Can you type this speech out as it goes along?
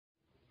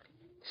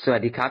สวั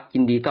สดีครับยิ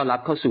นดีต้อนรับ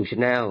เข้าสู่ช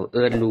anel เ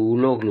อิร์ธรู้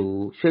โลกรู้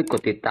ช่วยก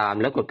ดติดตาม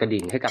และกดกระ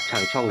ดิ่งให้กับทา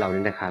งช่องเราด้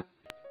วยนะครับ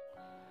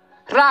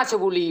ราช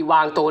บุรีว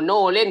างโตโ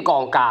น่เล่นกอ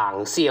งกลาง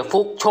เสีย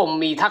ฟุกชม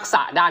มีทักษ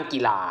ะด้านกี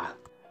ฬา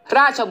ร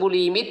าชบุ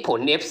รีมิตรผล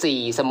FC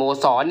สโม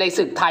สรใน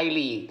ศึกไทย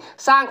ลีก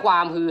สร้างควา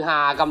มฮือฮา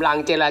กำลัง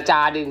เจรจา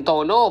ดึงโต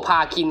โน่พา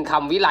คินค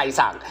ำวิไล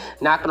ศักดิ์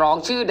นักร้อง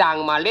ชื่อดัง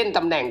มาเล่นต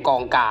ำแหน่งกอ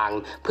งกลาง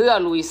เพื่อ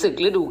ลุยศึก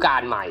ฤดูกา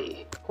ลใหม่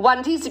วัน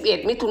ที่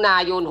 11 มิถุนา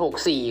ยน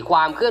 64 คว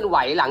ามเคลื่อนไหว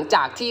หลังจ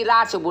ากที่ร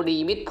าชบุรี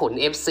มิตรผล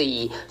FC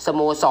สโ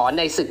มสร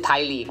ในศึกไท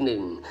ยลีก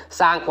 1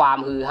 สร้างความ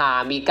ฮือฮา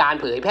มีการ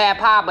เผยแพร่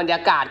ภาพบรรย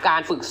ากาศกา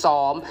รฝึกซ้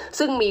อม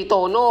ซึ่งมีโต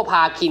โน่พ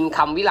าคินค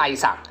ำวิไล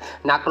ศักดิ์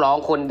นักร้อง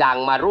คนดัง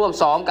มาร่วม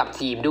ซ้อมกับ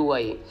ทีมด้ว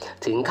ย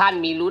ถึงขั้น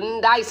มีลุ้น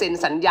ได้เซ็น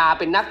สัญญา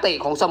เป็นนักเตะ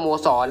ของสโม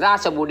สรรา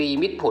ชบุรี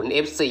มิตรผล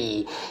FC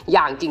อ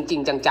ย่างจริ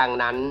งๆจัง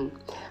ๆนั้น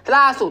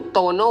ล่าสุดโต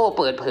โน่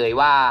เปิดเผย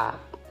ว่า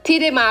ที่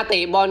ได้มาเต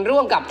ะบอลร่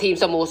วมกับทีม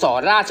สโมส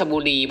รราชบุ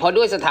รีเพราะ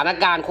ด้วยสถาน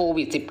การณ์โค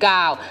วิด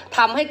 -19 ท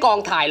ำให้กอง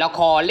ถ่ายละค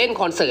รเล่น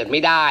คอนเสิร์ตไ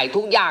ม่ได้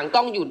ทุกอย่าง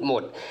ต้องหยุดหม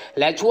ด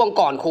และช่วง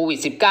ก่อนโควิด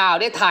 -19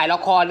 ได้ถ่ายละ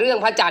ครเรื่อง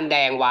พระจันทร์แด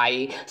งไว้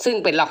ซึ่ง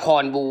เป็นละค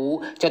รบู๊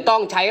จะต้อ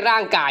งใช้ร่า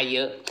งกายเย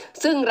อะ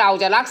ซึ่งเรา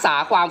จะรักษา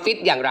ความฟิต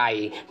อย่างไร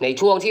ใน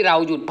ช่วงที่เรา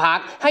หยุดพัก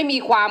ให้มี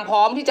ความพ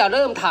ร้อมที่จะเ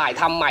ริ่มถ่าย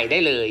ทำใหม่ได้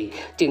เลย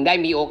จึงได้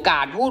มีโอกา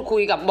สพูดคุ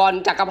ยกับบอล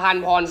จักรพัน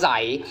ธ์พรใส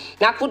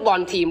นักฟุตบอล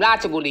ทีมรา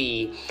ชบุรี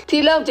ที่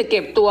เริ่มจะเ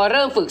ก็บตัวเ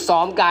ริ่มฝึกซ้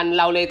อมกัน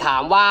เราเลยถา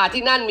มว่า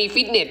ที่นั่นมี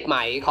ฟิตเนสไหม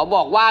เขาบ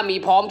อกว่ามี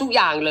พร้อมทุกอ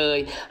ย่างเลย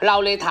เรา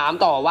เลยถาม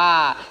ต่อว่า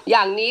อ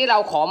ย่างนี้เรา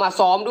ขอมา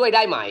ซ้อมด้วยไ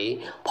ด้ไหม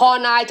พอ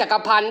นายจักร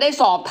พันธ์ได้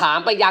สอบถาม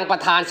ไปยังปร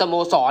ะธานสโม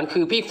สร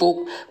คือพี่ฟุก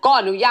ก็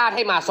อนุญาตใ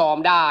ห้มาซ้อม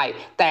ได้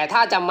แต่ถ้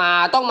าจะมา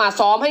ต้องมา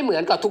ซ้อมให้เหมื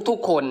อนกับทุก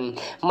ๆคน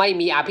ไม่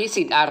มีอภิ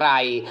สิทธิ์อะไร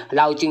เ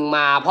ราจึงม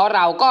าเพราะเ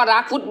ราก็รั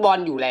กฟุตบอล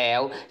อยู่แล้ว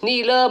นี่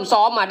เริ่ม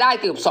ซ้อมมาได้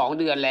เกือบ2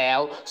 เดือนแล้ว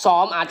ซ้อ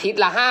มอาทิตย์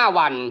ละ5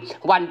 วัน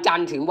วันจัน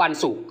ทร์ถึงวัน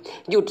ศุกร์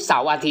หยุดเสา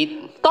ร์อาทิตย์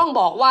ต้อง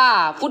บอกว่า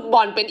ฟุตบ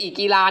อลเป็นอีก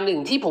กีฬาหนึ่ง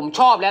ที่ผม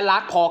ชอบและรั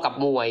กพอกับ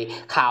มวย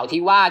ข่าว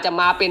ที่ว่าจะ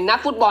มาเป็นนัก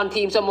ฟุตบอล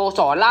ทีมสโมส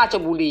รราช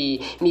บุรี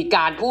มีก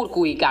ารพูด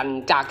คุยกัน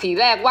จากที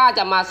แรกว่าจ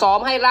ะมาซ้อม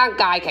ให้ร่าง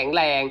กายแข็งแ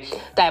รง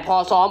แต่พอ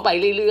ซ้อมไป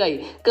เรื่อย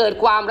ๆเกิด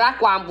ความรัก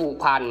ความผูก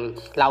พัน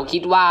เราคิ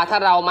ดว่าถ้า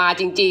เรามา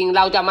จริงๆเ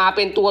ราจะมาเ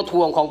ป็นตัว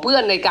ถ่วงของเพื่อ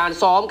นในการ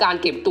ซ้อมการ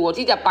เก็บตัว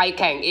ที่จะไป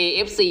แข่ง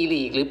AFC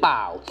ลีกหรือเปล่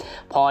า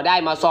พอได้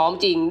มาซ้อม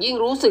จริงยิ่ง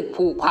รู้สึก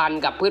ผูกพัน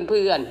กับเ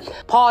พื่อน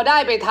ๆพอได้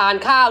ไปทาน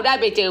ข้าวได้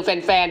ไปเจอแ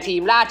ฟนๆที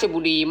มราชบุ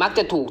รีมักจ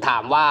ะถูกถา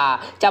มว่า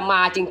จะม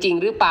าจริง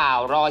ๆหรือเปล่า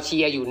รอเชี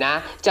ยร์อยู่นะ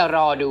จะร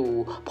อดู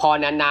พอ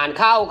นานๆ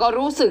เข้าก็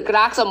รู้สึก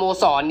รักสโม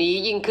สรนี้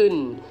ยิ่งขึ้น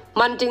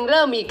มันจึงเ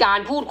ริ่มมีการ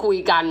พูดคุย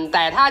กันแ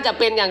ต่ถ้าจะ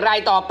เป็นอย่างไร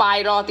ต่อไป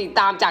รอติด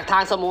ตามจากทา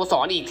งสโมส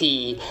รอีกที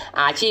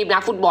อาชีพนั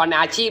กฟุตบอล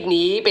อาชีพ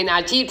นี้เป็นอ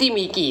าชีพที่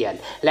มีเกียรติ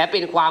และเป็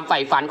นความใฝ่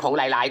ฝันของ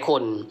หลายๆค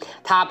น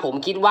ถ้าผม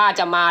คิดว่า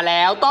จะมาแ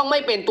ล้วต้องไม่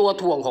เป็นตัว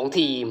ถ่วงของ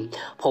ทีม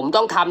ผม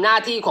ต้องทำหน้า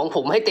ที่ของผ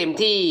มให้เต็ม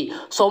ที่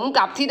สม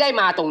กับที่ได้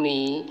มาตรง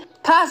นี้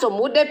ถ้าสม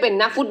มุติได้เป็น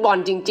นักฟุตบอล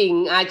จริง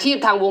ๆอาชีพ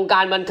ทางวงกา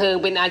รบันเทิง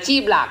เป็นอาชี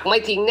พหลักไม่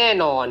ทิ้งแน่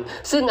นอน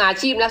ซึ่งอา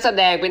ชีพนักแส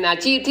ดงเป็นอา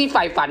ชีพที่ใ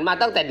ฝ่ฝันมา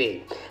ตั้งแต่เด็ก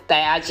แต่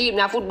อาชีพ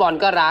นักฟุตบอล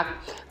ก็รัก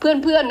เ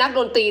พื่อนๆนักด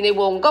นตรีใน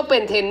วงก็เป็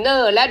นเทรนเนอ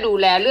ร์และดู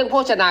แลเรื่องโภ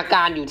ชนาก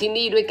ารอยู่ที่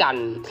นี่ด้วยกัน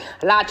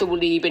ราชบุ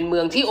รีเป็นเมื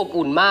องที่อบ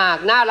อุ่นมาก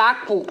น่ารัก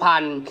ผูกพั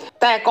น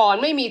แต่ก่อน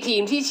ไม่มีที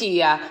มที่เชี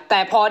ยร์แต่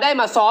พอได้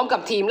มาซ้อมกั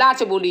บทีมรา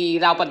ชบุรี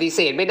เราปฏิเส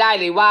ธไม่ได้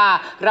เลยว่า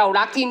เรา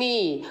รักที่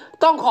นี่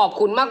ต้องขอบ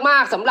คุณมา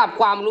กๆสำหรับ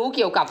ความรู้เ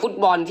กี่ยวกับฟุต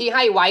บอลที่ใ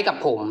ห้ไว้กับ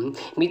ผม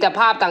มิตรภ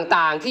าพ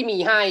ต่างๆที่มี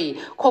ให้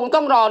คงต้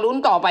องรอลุ้น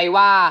ต่อไป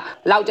ว่า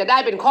เราจะได้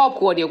เป็นครอบค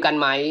รัวเดียวกัน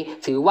ไหม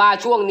ถือว่า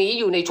ช่วงนี้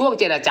อยู่ในช่วง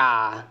เจรจา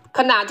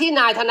ขณะที่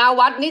นายธน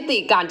วัฒน์นิติ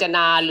การจน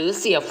าหรือ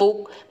เสียฟุก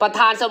ประธ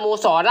านสโม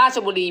สรราช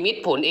บุรีมิต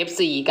รผล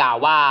FC กล่าว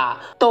ว่า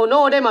โตโ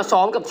น่ได้มาซ้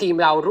อมกับทีม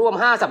เราร่วม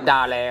5 สัปด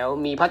าห์แล้ว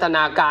มีพัฒน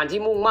าการที่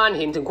มุ่งมั่น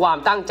เห็นถึงความ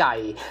ตั้งใจ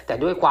แต่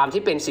ด้วยความ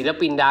ที่เป็นศิล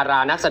ปินดารา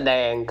นักแสด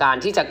งการ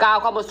ที่จะก้าว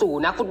เข้ามาสู่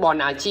นักฟุตบอล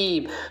อาชีพ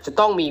จะ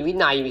ต้องมีวิ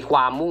นัยมีคว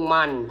ามมุ่ง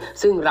มั่น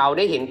ซึ่งเราไ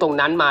ด้เห็นตรง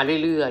นั้นมา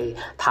เรื่อย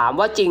ๆถาม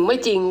ว่าจริงไม่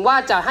จริงว่า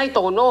จะให้โต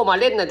โน่มา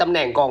เล่นในตำแห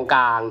น่งกองก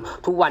ลาง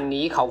ทุกวัน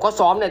นี้เขาก็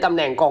ซ้อมในตำแ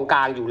หน่งกองกล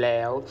างอยู่แ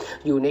ล้ว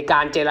อยู่ในกา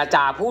รเจรจ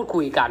าพูด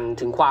คุยกัน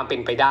ถึงความเป็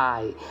นไปได้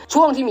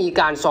ช่วงที่มี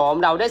การซ้อม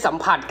เราได้สัม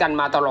ผัสกัน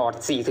มาตลอด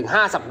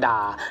 4-5 สัปดา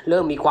ห์เ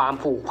ริ่มมีความ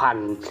ผูกพัน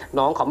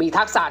น้องเขามี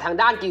ทักษะทาง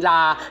ด้านกีฬา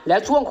และ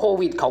ช่วงโค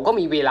วิดเขาก็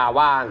มีเวลา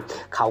ว่าง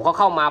เขาก็เ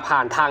ข้ามาผ่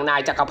านทางนา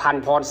ยจักรพัน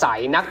ธ์พรใส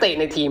นักเตะ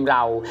ในทีมเร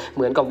าเห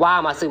มือนกับว่า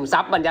มาซึม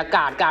ซับบรรยาก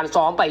าศการ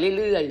ซ้อมไป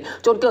เรื่อย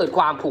ๆจนเกิดค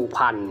วามผูก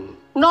พัน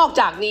นอก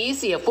จากนี้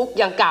เสียฟุก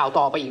ยังกล่าว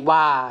ต่อไปอีก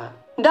ว่า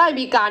ได้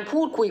มีการ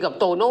พูดคุยกับ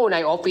โตโน่ใน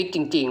ออฟฟิศจ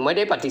ริงๆไม่ไ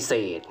ด้ปฏิเส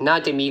ธน่า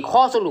จะมีข้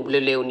อสรุป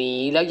เร็วๆนี้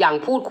แล้วยัง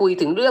พูดคุย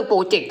ถึงเรื่องโปร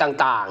เจกต์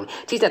ต่าง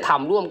ๆที่จะท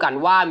ำร่วมกัน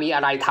ว่ามีอ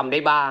ะไรทำได้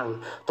บ้าง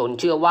ตน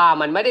เชื่อว่า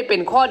มันไม่ได้เป็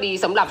นข้อดี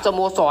สำหรับสโม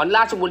สรร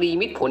าชบุรี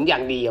มิตรผลอย่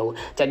างเดียว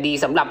จะดี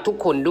สำหรับทุก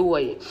คนด้ว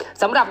ย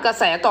สำหรับกระ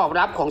แสตอบ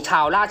รับของชา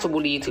วราชบุ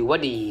รีถือว่า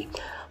ดี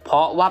เพร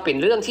าะว่าเป็น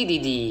เรื่องที่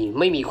ดีๆ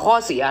ไม่มีข้อ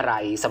เสียอะไร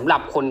สำหรั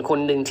บคนคน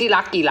หนึ่งที่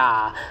รักกีฬา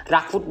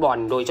รักฟุตบอล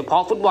โดยเฉพา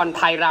ะฟุตบอลไ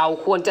ทยเรา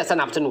ควรจะส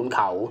นับสนุนเ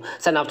ขา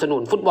สนับสนุ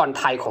นฟุตบอล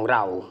ไทยของเร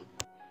า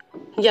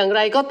อย่างไ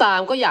รก็ตาม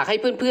ก็อยากให้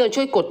เพื่อนๆ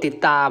ช่วยกดติด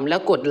ตามและ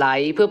กดไล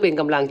ค์เพื่อเป็น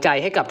กำลังใจ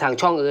ให้กับทาง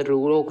ช่อง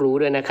รู้โลกรู้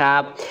ด้วยนะครั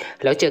บ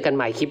แล้วเจอกันใ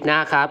หม่คลิปหน้า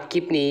ครับคลิ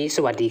ปนี้ส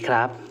วัสดีค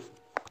รับ